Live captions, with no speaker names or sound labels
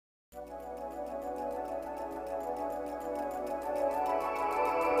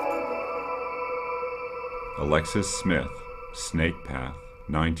Alexis Smith, Snake Path,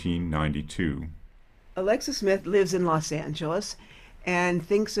 1992. Alexa Smith lives in Los Angeles and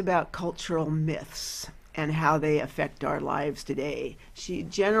thinks about cultural myths and how they affect our lives today. She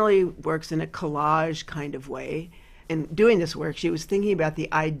generally works in a collage kind of way. In doing this work, she was thinking about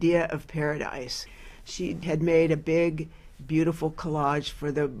the idea of paradise. She had made a big, beautiful collage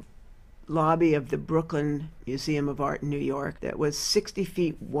for the lobby of the Brooklyn Museum of Art in New York that was 60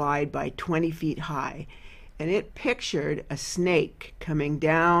 feet wide by 20 feet high. And it pictured a snake coming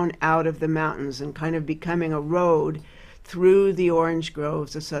down out of the mountains and kind of becoming a road through the orange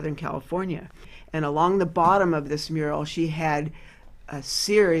groves of Southern California. And along the bottom of this mural, she had a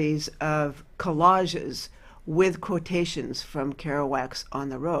series of collages with quotations from Kerouac's On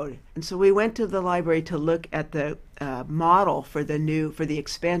the Road. And so we went to the library to look at the model for the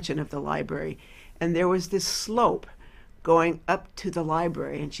expansion of the library. And there was this slope going up to the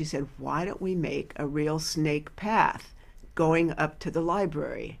library. And she said, why don't we make a real snake path going up to the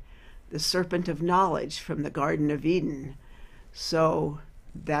library? The serpent of knowledge from the Garden of Eden. So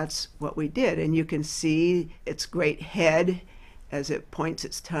that's what we did. And you can see its great head as it points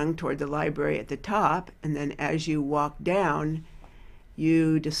its tongue toward the library at the top. And then as you walk down,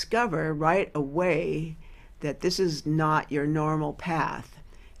 you discover right away that this is not your normal path.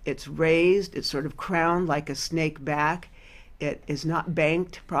 It's raised, it's sort of crowned like a snake back. It is not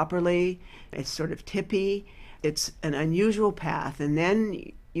banked properly. It's sort of tippy. It's an unusual path. And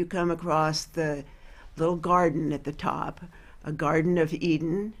then you come across the little garden at the top, a Garden of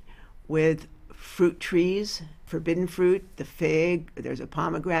Eden with fruit trees, forbidden fruit, the fig, there's a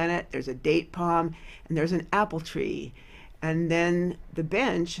pomegranate, there's a date palm, and there's an apple tree. And then the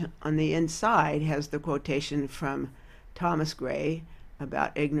bench on the inside has the quotation from Thomas Gray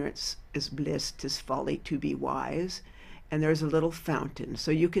about ignorance is bliss, 'tis folly to be wise. And there's a little fountain.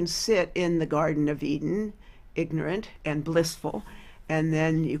 So you can sit in the Garden of Eden, ignorant and blissful, and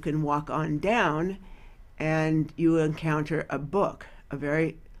then you can walk on down and you encounter a book, a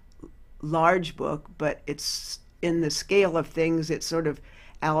very large book, but it's in the scale of things, it's sort of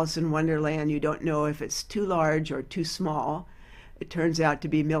Alice in Wonderland. You don't know if it's too large or too small. It turns out to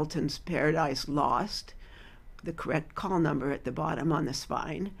be Milton's Paradise Lost, the correct call number at the bottom on the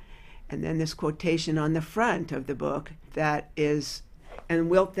spine. And then this quotation on the front of the book that is, and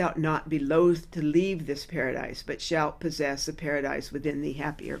wilt thou not be loath to leave this paradise, but shalt possess a paradise within thee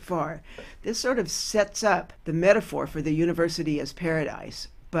happier far. This sort of sets up the metaphor for the university as paradise.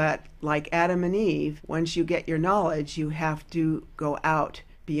 But like Adam and Eve, once you get your knowledge, you have to go out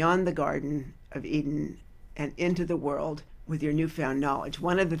beyond the Garden of Eden and into the world with your newfound knowledge.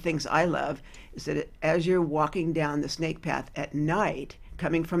 One of the things I love is that as you're walking down the snake path at night,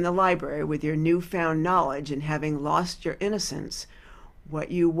 coming from the library with your newfound knowledge and having lost your innocence,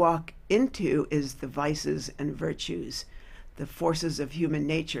 what you walk into is the vices and virtues, the forces of human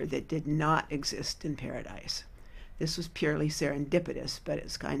nature that did not exist in paradise. This was purely serendipitous, but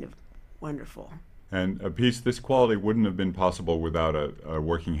it's kind of wonderful. And a piece this quality wouldn't have been possible without a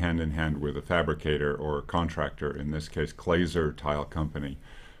working hand in hand with a fabricator or a contractor, in this case Glazer Tile Company,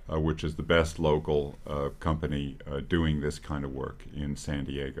 which is the best local company doing this kind of work in San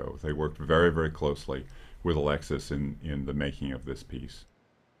Diego. They worked very, very closely with Alexis in the making of this piece.